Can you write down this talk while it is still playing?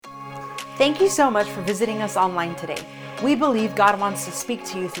Thank you so much for visiting us online today. We believe God wants to speak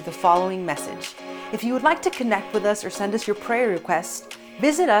to you through the following message. If you would like to connect with us or send us your prayer requests,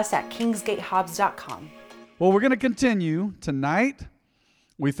 visit us at kingsgatehobbs.com. Well, we're going to continue tonight.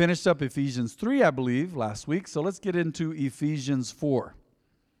 We finished up Ephesians 3, I believe, last week. So let's get into Ephesians 4.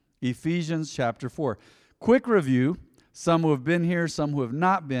 Ephesians chapter 4. Quick review. Some who have been here, some who have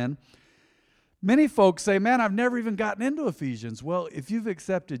not been. Many folks say, man, I've never even gotten into Ephesians. Well, if you've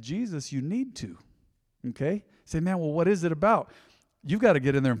accepted Jesus, you need to. Okay? Say, man, well, what is it about? You've got to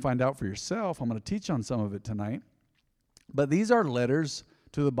get in there and find out for yourself. I'm going to teach on some of it tonight. But these are letters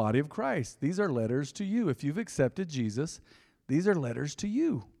to the body of Christ. These are letters to you. If you've accepted Jesus, these are letters to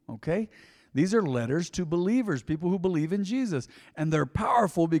you. Okay? These are letters to believers, people who believe in Jesus. And they're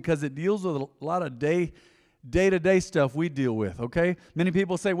powerful because it deals with a lot of day-to-day stuff we deal with. Okay? Many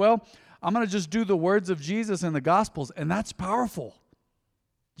people say, well, I'm going to just do the words of Jesus in the Gospels, and that's powerful.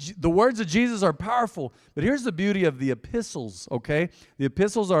 The words of Jesus are powerful, but here's the beauty of the epistles, okay? The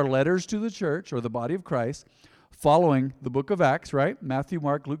epistles are letters to the church or the body of Christ following the book of Acts, right? Matthew,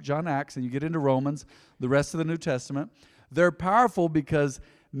 Mark, Luke, John, Acts, and you get into Romans, the rest of the New Testament. They're powerful because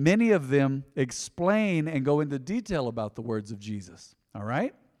many of them explain and go into detail about the words of Jesus, all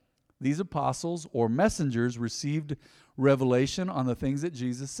right? These apostles or messengers received revelation on the things that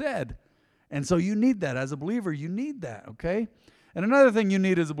Jesus said. And so you need that. As a believer, you need that, okay? And another thing you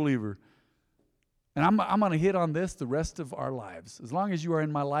need as a believer, and I'm going to hit on this the rest of our lives. As long as you are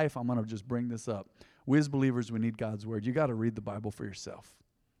in my life, I'm going to just bring this up. We as believers, we need God's Word. You got to read the Bible for yourself.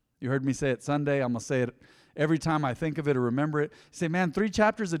 You heard me say it Sunday. I'm going to say it every time I think of it or remember it. You say, man, 3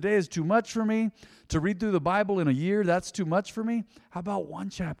 chapters a day is too much for me. To read through the Bible in a year, that's too much for me. How about 1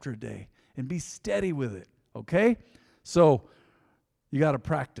 chapter a day? And be steady with it, okay? So you got to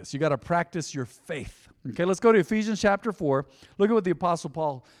practice. You got to practice your faith. Okay, let's go to Ephesians chapter 4. Look at what the Apostle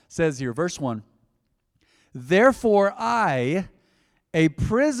Paul says here. Verse 1. Therefore I, a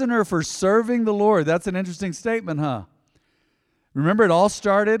prisoner for serving the Lord. That's an interesting statement, huh? Remember, it all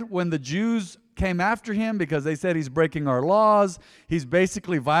started when the Jews came after him because they said he's breaking our laws. He's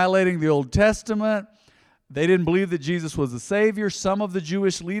basically violating the Old Testament. They didn't believe that Jesus was the Savior, some of the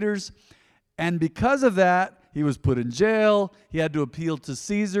Jewish leaders. And because of that, he was put in jail. He had to appeal to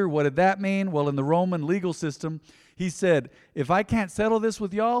Caesar. What did that mean? Well, in the Roman legal system, he said, if I can't settle this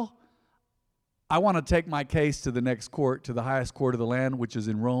with y'all, I want to take my case to the next court, to the highest court of the land, which is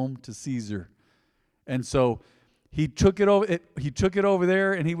in Rome, to Caesar. And so he took it over. He took it over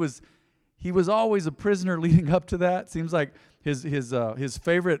there, and he was always a prisoner leading up to that. Seems like his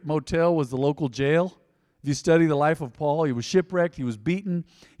favorite motel was the local jail. If you study the life of Paul, he was shipwrecked, he was beaten,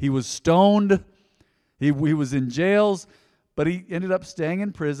 he was stoned, he was in jails, but he ended up staying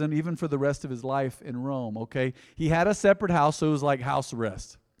in prison even for the rest of his life in Rome, okay? He had a separate house, so it was like house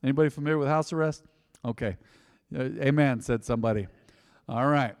arrest. Anybody familiar with house arrest? Okay. Amen, said somebody. All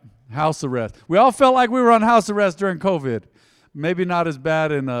right, house arrest. We all felt like we were on house arrest during COVID. Maybe not as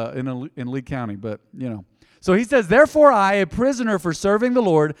bad in Lee County, but, you know. So he says, therefore I, a prisoner for serving the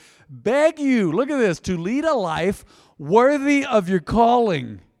Lord, beg you, look at this, to lead a life worthy of your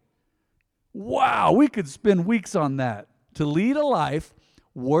calling. Wow, we could spend weeks on that. To lead a life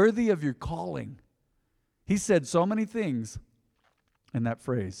worthy of your calling. He said so many things in that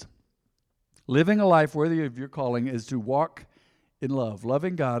phrase. Living a life worthy of your calling is to walk in love,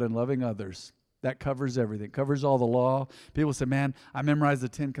 loving God and loving others. That covers everything. It covers all the law. People say, man, I memorized the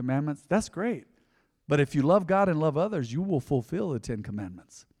 10 Commandments. That's great. But if you love God and love others, you will fulfill the 10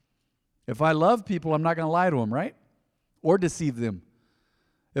 Commandments. If I love people, I'm not going to lie to them, right? Or deceive them.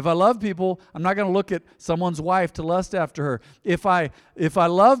 If I love people, I'm not going to look at someone's wife to lust after her. If I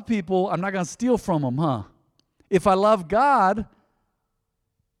love people, I'm not going to steal from them, huh? If I love God,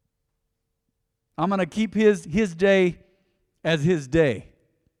 I'm going to keep his day as his day.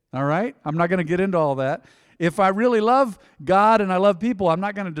 All right? I'm not going to get into all that. If I really love God and I love people, I'm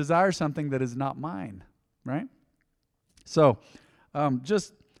not going to desire something that is not mine, right? So,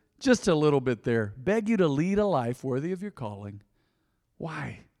 just a little bit there. Beg you to lead a life worthy of your calling.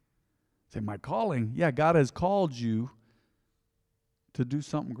 Why? Say, my calling? Yeah, God has called you to do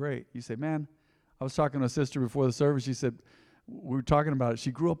something great. You say, man, I was talking to a sister before the service. She said, we were talking about it.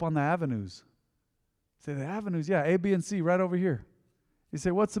 She grew up on the avenues. Say, the avenues? Yeah, A, B, and C right over here. You say,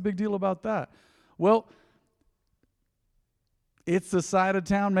 what's the big deal about that? Well, it's the side of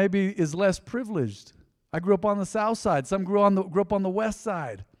town maybe is less privileged. I grew up on the south side. Some grew up on the west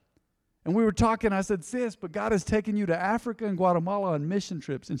side. And we were talking, I said, sis, but God has taken you to Africa and Guatemala on mission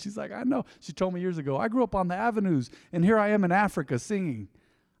trips. And she's like, I know. She told me years ago, I grew up on the avenues, and here I am in Africa singing.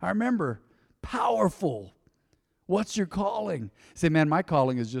 I remember, powerful. What's your calling? Say, man, my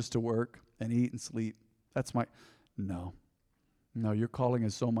calling is just to work and eat and sleep. That's my, no. No, your calling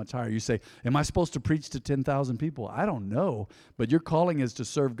is so much higher. You say, am I supposed to preach to 10,000 people? I don't know, but your calling is to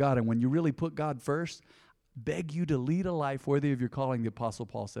serve God. And when you really put God first, beg you to lead a life worthy of your calling, the Apostle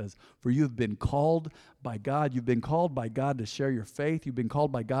Paul says. For you have been called by God. You've been called by God to share your faith. You've been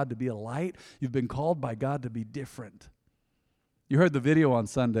called by God to be a light. You've been called by God to be different. You heard the video on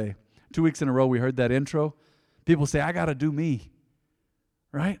Sunday. 2 weeks in a row we heard that intro. People say, I got to do me,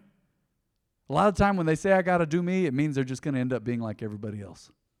 right? A lot of the time when they say I got to do me, it means they're just going to end up being like everybody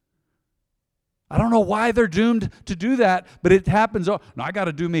else. I don't know why they're doomed to do that, but it happens. Oh, no, I got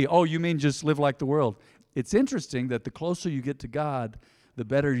to do me. Oh, you mean just live like the world? It's interesting that the closer you get to God, the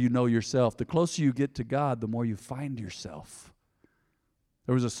better you know yourself. The closer you get to God, the more you find yourself.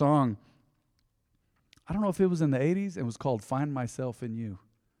 There was a song, I don't know if it was in the 80s, it was called Find Myself in You.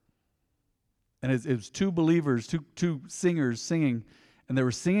 And it was two believers, two singers singing, and they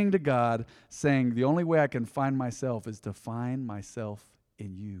were singing to God, saying, the only way I can find myself is to find myself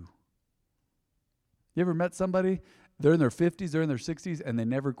in you. You ever met somebody, they're in their 50s, they're in their 60s, and they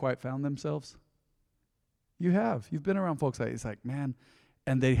never quite found themselves? You have. You've been around folks like, it's like, man,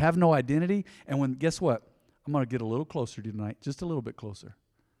 and they have no identity. And when, guess what? I'm going to get a little closer to you tonight, just a little bit closer.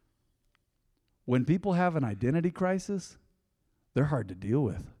 When people have an identity crisis, they're hard to deal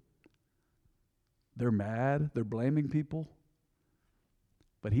with. They're mad. They're blaming people.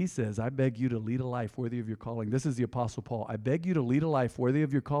 But he says, I beg you to lead a life worthy of your calling. This is the Apostle Paul. I beg you to lead a life worthy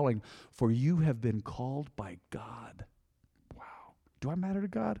of your calling, for you have been called by God. Wow. Do I matter to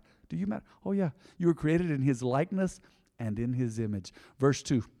God? Do you matter? Oh, yeah. You were created in his likeness and in his image. Verse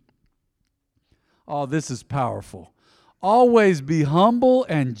 2. Oh, this is powerful. Always be humble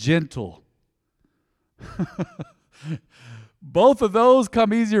and gentle. Both of those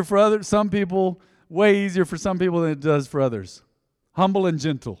come easier for others. Some people, way easier for some people than it does for others. Humble and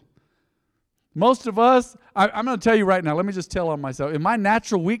gentle. Most of us, I'm going to tell you right now, let me just tell on myself. In my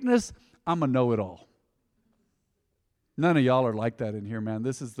natural weakness, I'm a know-it-all. None of y'all are like that in here, man.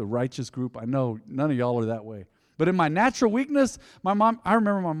 This is the righteous group. I know none of y'all are that way. But in my natural weakness, I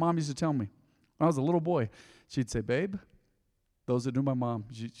remember my mom used to tell me, when I was a little boy, she'd say, babe, those that knew my mom,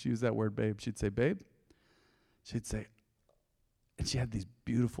 she used that word, babe. She'd say, babe. She'd say, and she had these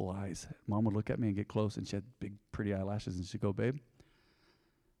beautiful eyes. Mom would look at me and get close, and she had big, pretty eyelashes, and she'd go, babe,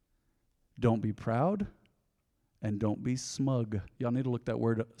 don't be proud and don't be smug. Y'all need to look that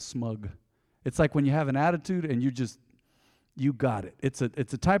word smug. It's like when you have an attitude and you got it. It's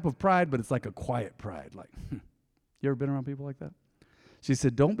a type of pride, but it's like a quiet pride. Like, you ever been around people like that? She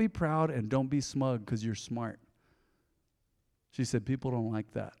said, don't be proud and don't be smug because you're smart. She said, people don't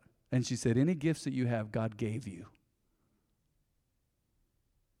like that. And she said, any gifts that you have, God gave you.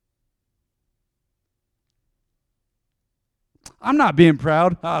 I'm not being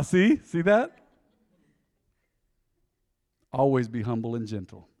proud. See that? Always be humble and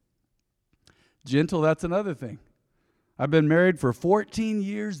gentle. Gentle, that's another thing. I've been married for 14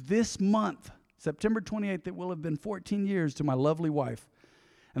 years this month. September 28th, it will have been 14 years to my lovely wife.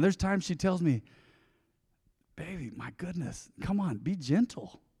 And there's times she tells me, baby, my goodness, come on, be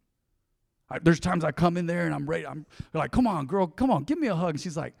gentle. There's times I come in there and I'm ready. I'm like, come on, girl, come on, give me a hug. And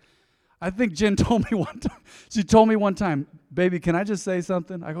she's like, I think Jen told me one time. She told me one time, baby, can I just say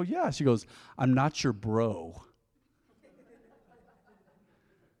something? I go, yeah. She goes, I'm not your bro.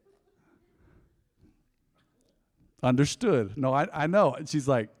 Understood. No, I know. She's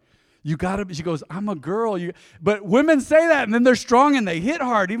like, you got to, she goes, I'm a girl. But women say that, and then they're strong, and they hit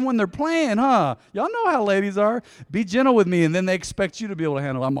hard, even when they're playing, huh? Y'all know how ladies are. Be gentle with me, and then they expect you to be able to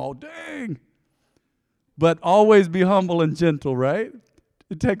handle it. I'm all, dang. But always be humble and gentle, right?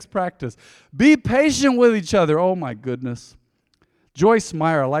 It takes practice. Be patient with each other. Oh, my goodness. Joyce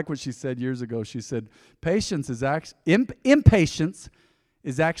Meyer, I like what she said years ago. She said, impatience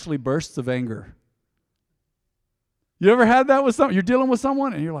is actually bursts of anger. You ever had that with someone? You're dealing with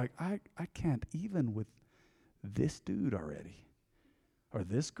someone, and you're like, I can't even with this dude already, or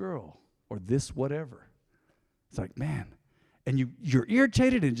this girl, or this whatever. It's like, man. And you're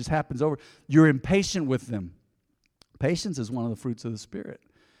irritated, and it just happens over. You're impatient with them. Patience is one of the fruits of the Spirit.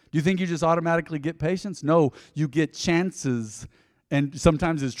 Do you think you just automatically get patience? No, you get chances, and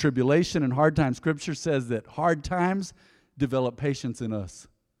sometimes it's tribulation and hard times. Scripture says that hard times develop patience in us.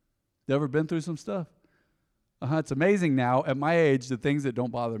 You ever been through some stuff? It's amazing now, at my age, the things that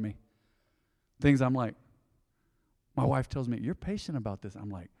don't bother me. Things I'm like, my wife tells me, you're patient about this. I'm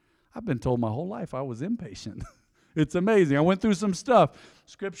like, I've been told my whole life I was impatient. It's amazing. I went through some stuff.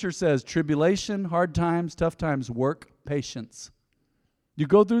 Scripture says tribulation, hard times, tough times, work patience. You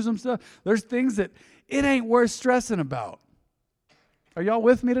go through some stuff. There's things that it ain't worth stressing about. Are y'all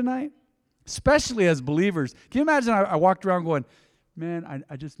with me tonight? especially as believers. Can you imagine I walked around going, man,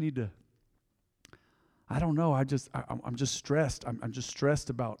 I just need to, I don't know, I'm just stressed. I'm just stressed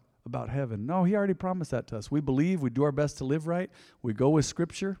about heaven. No, he already promised that to us. We believe, we do our best to live right, we go with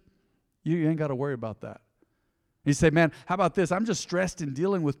Scripture. You ain't got to worry about that. You say, man, how about this? I'm just stressed in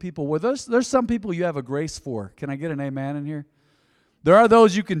dealing with people. Well, there's some people you have a grace for. Can I get an amen in here? There are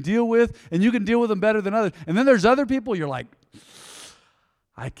those you can deal with, and you can deal with them better than others. And then there's other people you're like,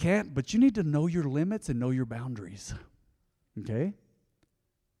 I can't, but you need to know your limits and know your boundaries. Okay?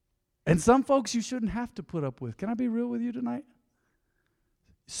 And some folks you shouldn't have to put up with. Can I be real with you tonight?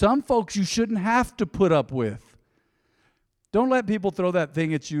 Some folks you shouldn't have to put up with. Don't let people throw that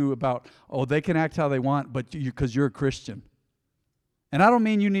thing at you about, oh, they can act how they want, but because you're a Christian. And I don't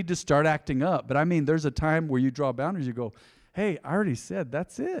mean you need to start acting up, but I mean there's a time where you draw boundaries. You go, hey, I already said,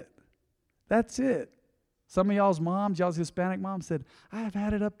 that's it. That's it. Some of y'all's moms, y'all's Hispanic moms said, I have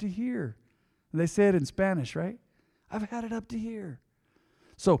had it up to here. And they say it in Spanish, right? I've had it up to here.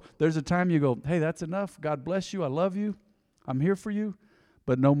 So there's a time you go, hey, that's enough. God bless you. I love you. I'm here for you,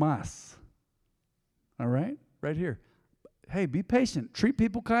 but no más. All right? Right here. Hey, be patient. Treat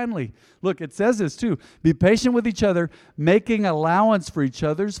people kindly. Look, it says this too. Be patient with each other, making allowance for each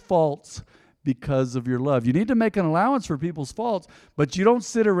other's faults because of your love. You need to make an allowance for people's faults, but you don't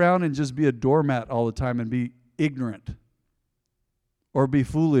sit around and just be a doormat all the time and be ignorant or be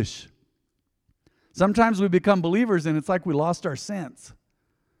foolish. Sometimes we become believers and it's like we lost our sense.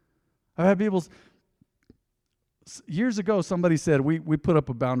 I've had people, years ago, somebody said, we put up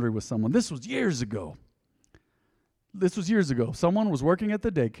a boundary with someone. This was years ago. Someone was working at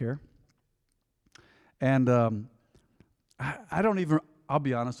the daycare, and I'll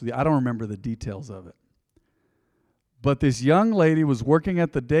be honest with you, I don't remember the details of it. But this young lady was working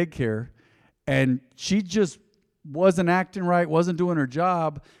at the daycare, and she just wasn't acting right, wasn't doing her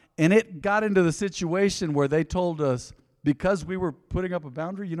job, and it got into the situation where they told us, because we were putting up a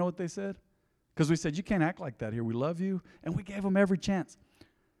boundary, you know what they said? Because we said, you can't act like that here. We love you, and we gave them every chance.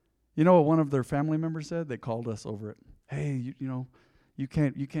 You know what one of their family members said? They called us over it. Hey, you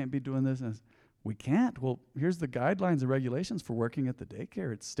can't be doing this. And we can't. Well, here's the guidelines and regulations for working at the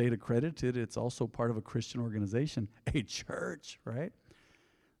daycare. It's state accredited. It's also part of a Christian organization, a church, right?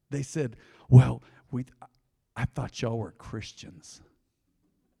 They said, well, I thought y'all were Christians.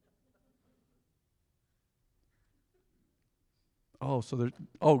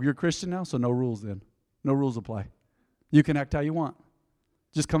 You're Christian now? So no rules then. No rules apply. You can act how you want.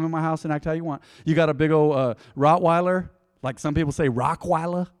 Just come in my house and act how you want. You got a big old Rottweiler, like some people say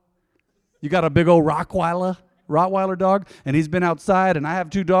Rockweiler. You got a big old Rottweiler dog, and he's been outside, and I have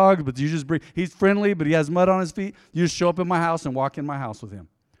 2 dogs, but he's friendly, but he has mud on his feet. You just show up in my house and walk in my house with him.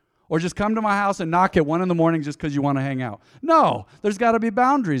 Or just come to my house and knock at 1 a.m. just because you want to hang out. No, there's got to be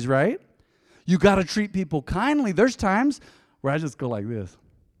boundaries, right? You got to treat people kindly. There's times where I just go like this.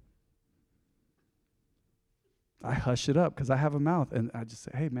 I hush it up because I have a mouth, and I just say,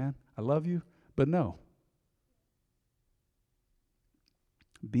 hey, man, I love you, but no.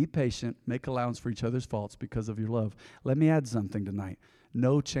 Be patient, make allowance for each other's faults because of your love. Let me add something tonight.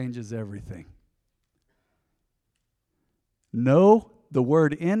 No changes everything. No, the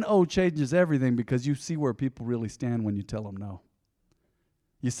word N-O changes everything because you see where people really stand when you tell them no.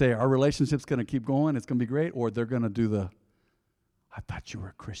 You say, our relationship's going to keep going, it's going to be great, or they're going to do I thought you were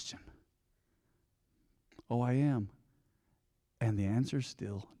a Christian. Oh, I am. And the answer's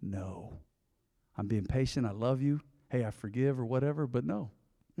still no. I'm being patient. I love you. Hey, I forgive or whatever, but no.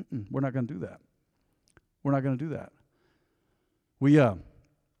 We're not going to do that. We're not going to do that.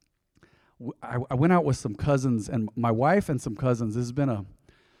 I went out with some cousins, and my wife and some cousins. This has been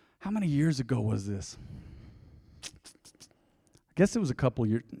how many years ago was this? I guess it was a couple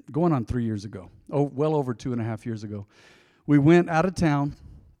years, going on 3 years ago. Oh, well over 2.5 years ago. We went out of town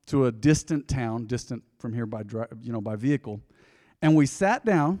to a distant town, distant from here by vehicle, and we sat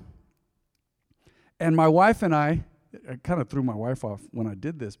down, and my wife and I kind of threw my wife off when I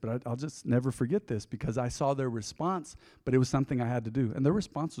did this, but I'll just never forget this because I saw their response, but it was something I had to do, and their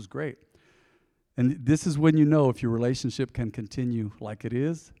response was great. And this is when you know if your relationship can continue like it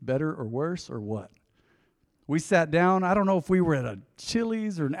is, better or worse or what. We sat down, I don't know if we were at a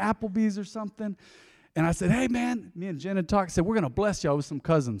Chili's or an Applebee's or something, and I said, hey, man, me and Jen had talked, said, we're going to bless y'all with some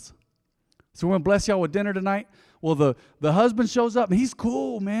cousins. So we're going to bless y'all with dinner tonight. Well, the husband shows up, and he's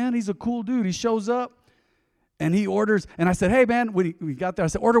cool, man. He's a cool dude. He shows up, and he orders. And I said, hey, man, when we got there, I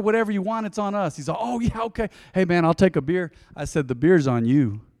said, order whatever you want. It's on us. He's like, oh, yeah, okay. Hey, man, I'll take a beer. I said, the beer's on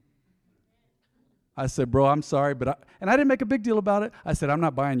you. I said, bro, I'm sorry, but I didn't make a big deal about it. I said, I'm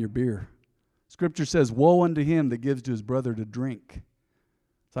not buying your beer. Scripture says, woe unto him that gives to his brother to drink.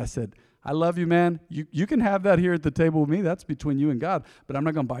 So I said, I love you, man. You can have that here at the table with me. That's between you and God, but I'm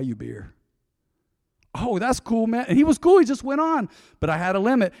not going to buy you beer. Oh, that's cool, man. And he was cool. He just went on. But I had a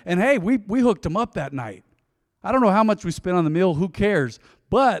limit. And hey, we hooked him up that night. I don't know how much we spent on the meal. Who cares?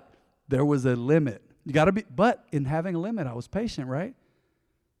 But there was a limit. You got to be, but in having a limit, I was patient, right?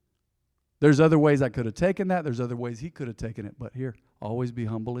 There's other ways I could have taken that. There's other ways he could have taken it. But here, always be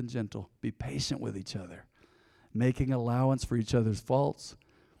humble and gentle. Be patient with each other. Making allowance for each other's faults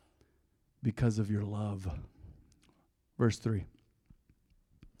because of your love. Verse 3.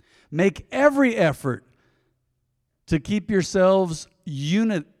 Make every effort to keep yourselves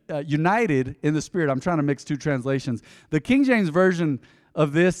united in the Spirit. I'm trying to mix two translations. The King James Version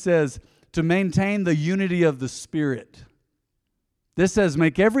of this says to maintain the unity of the Spirit. This says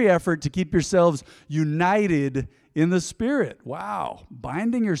make every effort to keep yourselves united in the Spirit. Wow.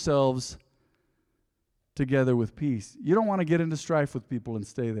 Binding yourselves together with peace. You don't want to get into strife with people and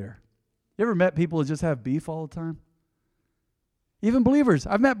stay there. You ever met people who just have beef all the time? Even believers.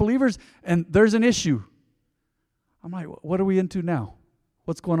 I've met believers and there's an issue. I'm like, what are we into now?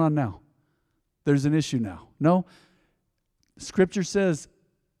 What's going on now? There's an issue now. No. Scripture says,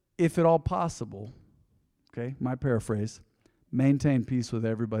 if at all possible, okay, my paraphrase, maintain peace with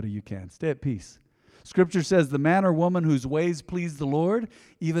everybody you can. Stay at peace. Scripture says the man or woman whose ways please the Lord,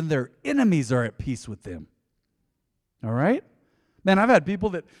 even their enemies are at peace with them. All right? Man, I've had people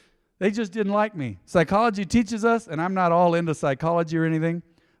that they just didn't like me. Psychology teaches us, and I'm not all into psychology or anything,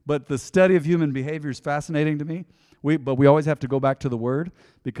 but the study of human behavior is fascinating to me. But we always have to go back to the Word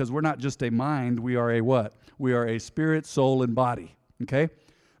because we're not just a mind. We are a what? We are a spirit, soul, and body. Okay?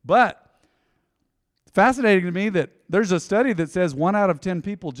 But it's fascinating to me that there's a study that says 1 out of 10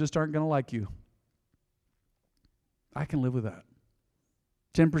 people just aren't going to like you. I can live with that.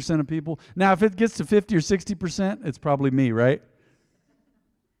 10% of people. Now, if it gets to 50 or 60%, it's probably me, right?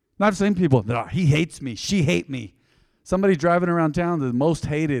 And I've seen people, oh, he hates me, she hates me. Somebody driving around town, the most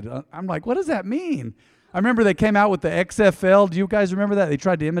hated. I'm like, what does that mean? I remember they came out with the XFL. Do you guys remember that? They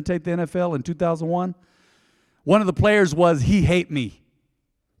tried to imitate the NFL in 2001. One of the players was, he hate me.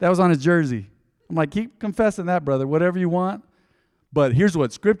 That was on his jersey. I'm like, keep confessing that, brother, whatever you want. But here's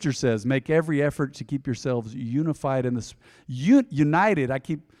what Scripture says. Make every effort to keep yourselves unified in the united. I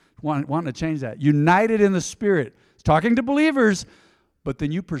keep wanting to change that. United in the Spirit. It's talking to believers, but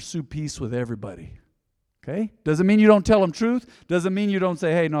then you pursue peace with everybody. Okay? Doesn't mean you don't tell them truth. Doesn't mean you don't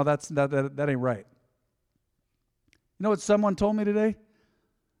say, hey, no, that ain't right. You know what someone told me today?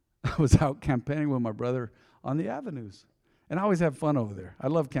 I was out campaigning with my brother on the avenues. And I always have fun over there. I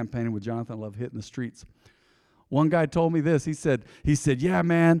love campaigning with Jonathan. I love hitting the streets. One guy told me this. He said, yeah,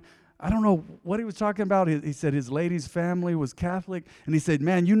 man, I don't know what he was talking about. He said his lady's family was Catholic. And he said,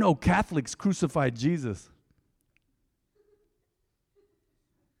 man, you know Catholics crucified Jesus.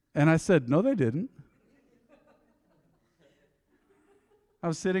 And I said, no, they didn't. I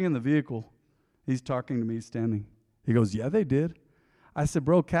was sitting in the vehicle. He's talking to me, standing. He goes, yeah, they did. I said,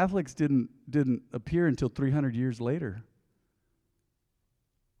 bro, Catholics didn't appear until 300 years later.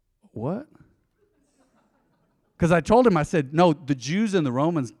 What? Because I told him, I said, no, the Jews and the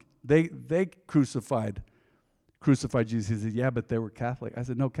Romans, they crucified Jesus. He said, yeah, but they were Catholic. I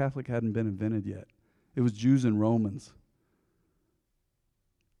said, no, Catholic hadn't been invented yet. It was Jews and Romans.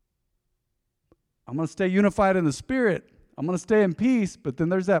 I'm going to stay unified in the Spirit. I'm going to stay in peace, but then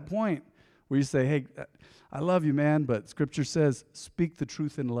there's that point where you say, hey, I love you, man, but Scripture says, speak the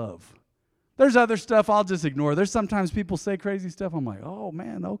truth in love. There's other stuff I'll just ignore. There's sometimes people say crazy stuff. I'm like, oh,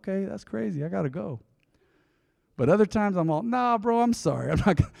 man, okay, that's crazy. I got to go. But other times I'm all, nah, bro, I'm sorry.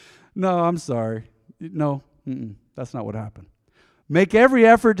 I'm sorry. No, that's not what happened. Make every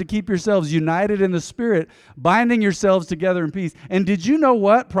effort to keep yourselves united in the Spirit, binding yourselves together in peace. And did you know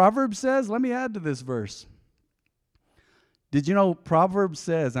what Proverbs says? Let me add to this verse. Did you know Proverbs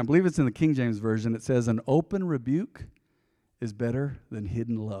says, I believe it's in the King James Version, it says, an open rebuke is better than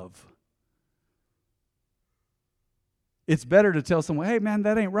hidden love. It's better to tell someone, hey, man,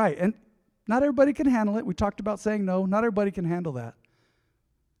 that ain't right. And not everybody can handle it. We talked about saying no. Not everybody can handle that.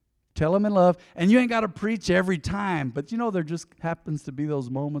 Tell them in love. And you ain't got to preach every time. But, you know, there just happens to be those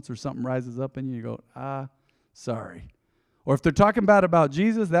moments where something rises up in you. You go, sorry. Or if they're talking bad about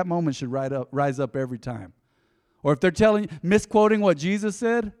Jesus, that moment should rise up every time. Or if they're misquoting what Jesus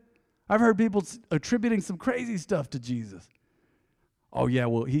said, I've heard people attributing some crazy stuff to Jesus. Oh, yeah,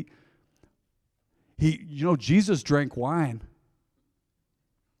 well, Jesus drank wine.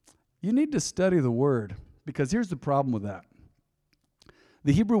 You need to study the word, because here's the problem with that.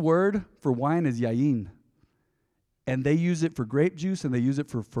 The Hebrew word for wine is yayin, and they use it for grape juice, and they use it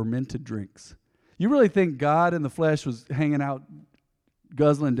for fermented drinks. You really think God in the flesh was hanging out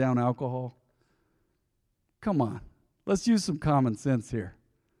guzzling down alcohol? Come on. Let's use some common sense here.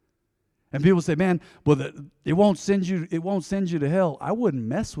 And people say, man, well, it won't send you to hell. I wouldn't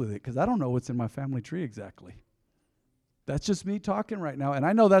mess with it because I don't know what's in my family tree exactly. That's just me talking right now. And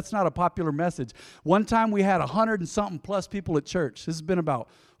I know that's not a popular message. One time we had 100 and something plus people at church. This has been about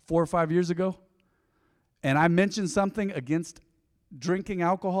 4 or 5 years ago. And I mentioned something against drinking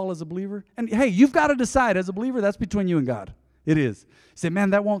alcohol as a believer. And hey, you've got to decide as a believer, that's between you and God. It is. You say, man,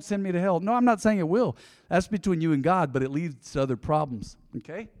 that won't send me to hell. No, I'm not saying it will. That's between you and God, but it leads to other problems.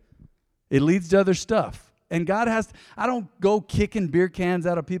 Okay? It leads to other stuff. And God I don't go kicking beer cans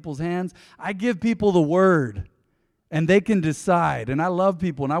out of people's hands. I give people the word. And they can decide. And I love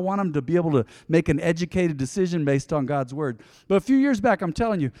people, and I want them to be able to make an educated decision based on God's word. But a few years back, I'm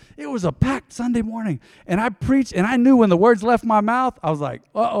telling you, it was a packed Sunday morning. And I preached, and I knew when the words left my mouth, I was like,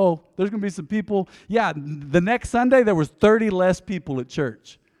 uh-oh, there's going to be some people. Yeah, the next Sunday, there was 30 less people at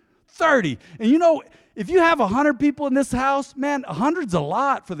church. 30. And you know, if you have 100 people in this house, man, 100's a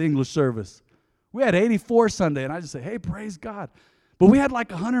lot for the English service. We had 84 Sunday, and I just say, hey, praise God. But we had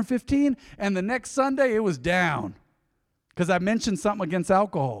like 115, and the next Sunday, it was down. Because I mentioned something against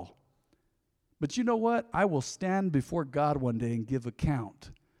alcohol. But you know what? I will stand before God one day and give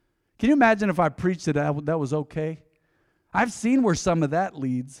account. Can you imagine if I preached that was okay? I've seen where some of that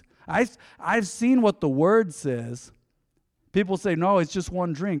leads. I've seen what the word says. People say, no, it's just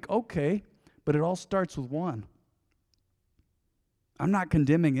one drink. Okay, but it all starts with one. I'm not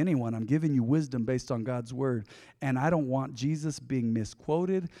condemning anyone. I'm giving you wisdom based on God's word. And I don't want Jesus being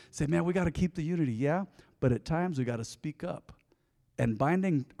misquoted. Say, man, we got to keep the unity. Yeah, but at times we got to speak up. And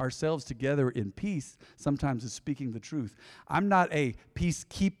binding ourselves together in peace sometimes is speaking the truth. I'm not a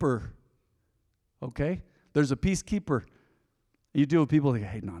peacekeeper, okay? There's a peacekeeper. You deal with people like,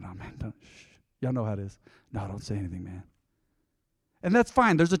 hey, no, man, don't. Shh. Y'all know how it is. No, don't say anything, man. And that's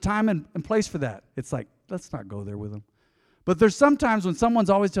fine. There's a time and place for that. It's like, let's not go there with them. But there's sometimes when someone's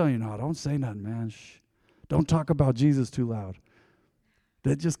always telling you, no, don't say nothing, man. Shh. Don't talk about Jesus too loud.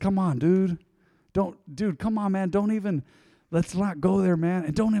 That just, come on, dude. Dude, come on, man. Let's not go there, man.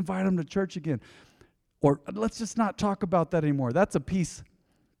 And don't invite them to church again. Or let's just not talk about that anymore. That's a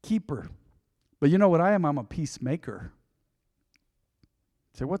peacekeeper. But you know what I am? I'm a peacemaker.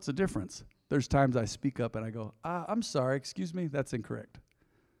 So what's the difference? There's times I speak up and I go, I'm sorry, excuse me, that's incorrect.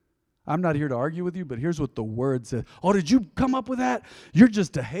 I'm not here to argue with you, but here's what the word says. Oh, did you come up with that? You're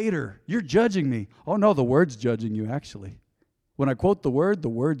just a hater. You're judging me. Oh, no, the word's judging you, actually. When I quote the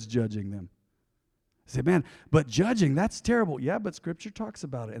word's judging them. I say, man, but judging, that's terrible. Yeah, but Scripture talks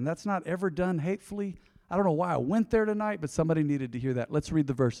about it, and that's not ever done hatefully. I don't know why I went there tonight, but somebody needed to hear that. Let's read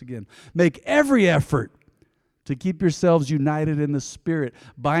the verse again. Make every effort to keep yourselves united in the Spirit,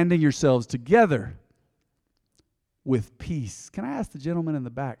 binding yourselves together with peace. Can I ask the gentleman in the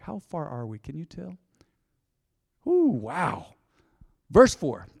back, how far are we? Can you tell? Ooh, wow. Verse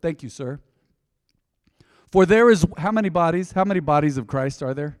 4. Thank you, sir. For there is, how many bodies? How many bodies of Christ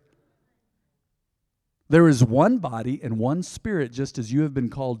are there? There is one body and one Spirit, just as you have been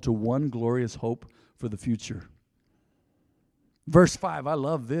called to one glorious hope for the future. Verse 5, I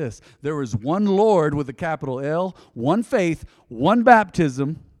love this. There is one Lord with a capital L, one faith, one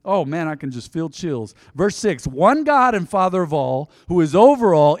baptism. Oh man, I can just feel chills. Verse 6, one God and Father of all, who is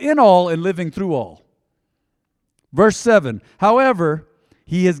over all, in all, and living through all. Verse 7, however,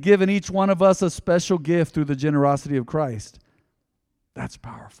 He has given each one of us a special gift through the generosity of Christ. That's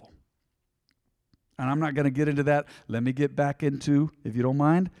powerful. And I'm not going to get into that. Let me get back into, if you don't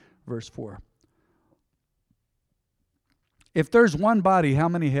mind, verse 4. If there's one body, how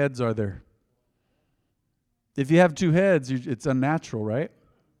many heads are there? If you have two heads, it's unnatural, right?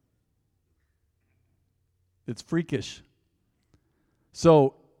 It's freakish.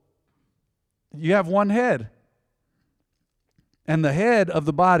 So, you have one head. And the head of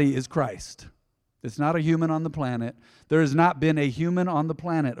the body is Christ. It's not a human on the planet. There has not been a human on the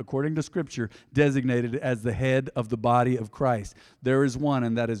planet, according to Scripture, designated as the head of the body of Christ. There is one,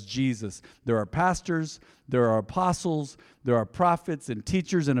 and that is Jesus. There are pastors, there are apostles, there are prophets and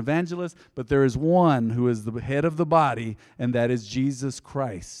teachers and evangelists, but there is one who is the head of the body, and that is Jesus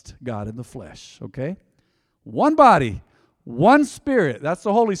Christ, God in the flesh, okay? One body, one Spirit, that's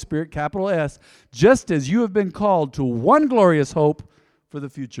the Holy Spirit, capital S, just as you have been called to one glorious hope for the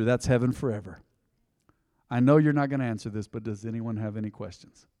future. That's heaven forever. I know you're not going to answer this, but does anyone have any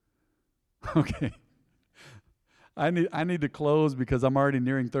questions? Okay. I need to close because I'm already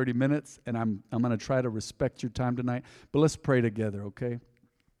nearing 30 minutes, and I'm going to try to respect your time tonight. But let's pray together, okay?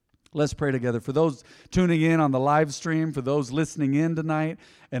 Let's pray together. For those tuning in on the live stream, for those listening in tonight,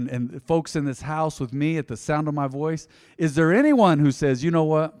 and folks in this house with me at the sound of my voice, is there anyone who says, you know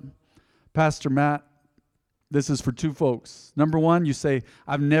what, Pastor Matt, this is for two folks. Number one, you say,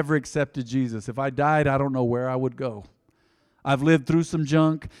 I've never accepted Jesus. If I died, I don't know where I would go. I've lived through some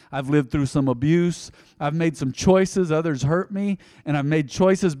junk. I've lived through some abuse. I've made some choices. Others hurt me, and I've made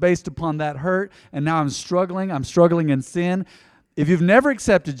choices based upon that hurt, and now I'm struggling. I'm struggling in sin. If you've never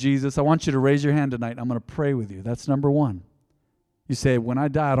accepted Jesus, I want you to raise your hand tonight. I'm going to pray with you. That's number one. You say, when I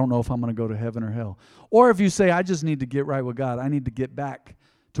die, I don't know if I'm going to go to heaven or hell. Or if you say, I just need to get right with God. I need to get back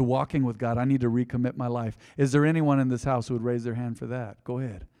to walking with God. I need to recommit my life. Is there anyone in this house who would raise their hand for that? Go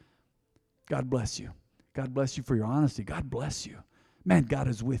ahead. God bless you. God bless you for your honesty. God bless you. Man, God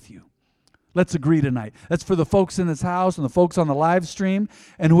is with you. Let's agree tonight. That's for the folks in this house and the folks on the live stream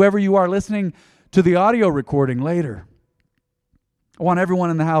and whoever you are listening to the audio recording later. I want everyone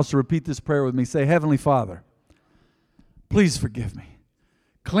in the house to repeat this prayer with me. Say, Heavenly Father, please forgive me.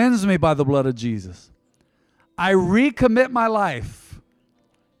 Cleanse me by the blood of Jesus. I recommit my life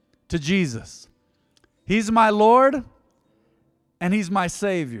to Jesus. He's my Lord and He's my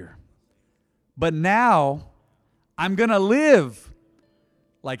Savior. But now I'm going to live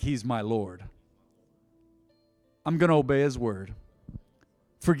like He's my Lord. I'm going to obey His word.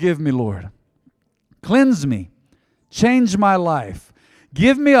 Forgive me, Lord. Cleanse me. Change my life.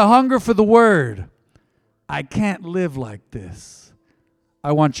 Give me a hunger for the word. I can't live like this.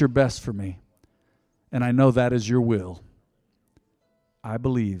 I want your best for me. And I know that is your will. I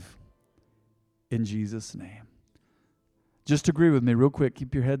believe in Jesus' name. Just agree with me real quick.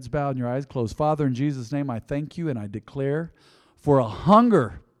 Keep your heads bowed and your eyes closed. Father, in Jesus' name, I thank you and I declare for a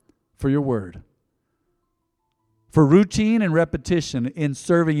hunger for your word, for routine and repetition in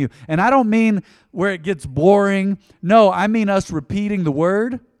serving you. And I don't mean where it gets boring. No, I mean us repeating the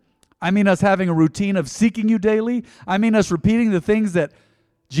word. I mean us having a routine of seeking you daily. I mean us repeating the things that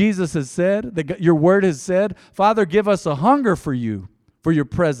Jesus has said, that your word has said. Father, give us a hunger for you, for your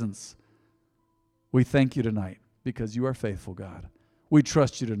presence. We thank you tonight because you are faithful, God. We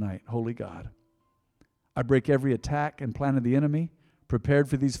trust you tonight, holy God. I break every attack and plan of the enemy prepared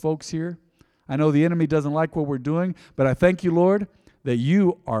for these folks here. I know the enemy doesn't like what we're doing, but I thank you, Lord, that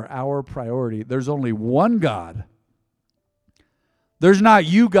you are our priority. There's only one God. There's not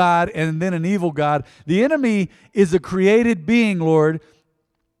you, God, and then an evil God. The enemy is a created being, Lord.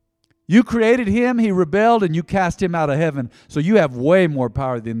 You created him, he rebelled, and you cast him out of heaven. So you have way more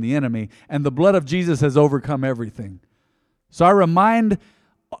power than the enemy, and the blood of Jesus has overcome everything. So I remind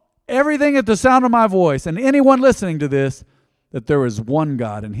everything at the sound of my voice, and anyone listening to this, that there is one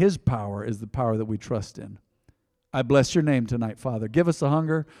God, and his power is the power that we trust in. I bless your name tonight, Father. Give us a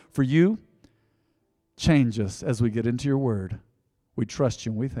hunger for you. Change us as we get into your word. We trust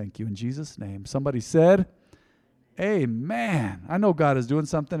you and we thank you in Jesus' name. Somebody said, amen. I know God is doing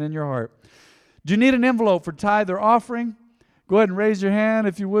something in your heart. Do you need an envelope for tithe or offering? Go ahead and raise your hand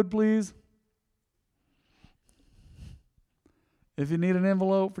if you would, please. If you need an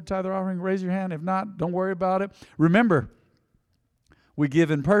envelope for tithe or offering, raise your hand. If not, don't worry about it. Remember, we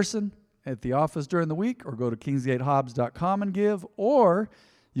give in person at the office during the week, or go to kingsgatehobbs.com and give, or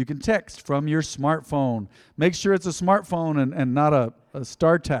you can text from your smartphone. Make sure it's a smartphone and not a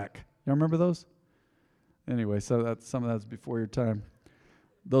StarTAC. You remember those? Anyway, so some of that's before your time.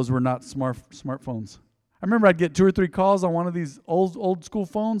 Those were not smartphones. I remember I'd get 2 or 3 calls on one of these old school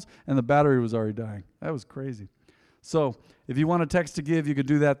phones, and the battery was already dying. That was crazy. So if you want to text to give, you can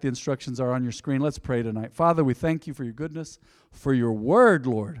do that. The instructions are on your screen. Let's pray tonight. Father, we thank you for your goodness, for your word,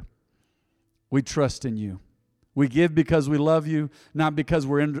 Lord. We trust in you. We give because we love you, not because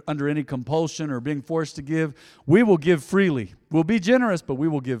we're under any compulsion or being forced to give. We will give freely. We'll be generous, but we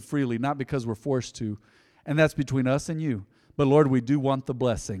will give freely, not because we're forced to. And that's between us and you. But Lord, we do want the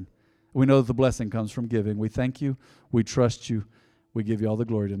blessing. We know that the blessing comes from giving. We thank you. We trust you. We give you all the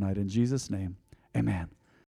glory tonight. In Jesus' name, amen.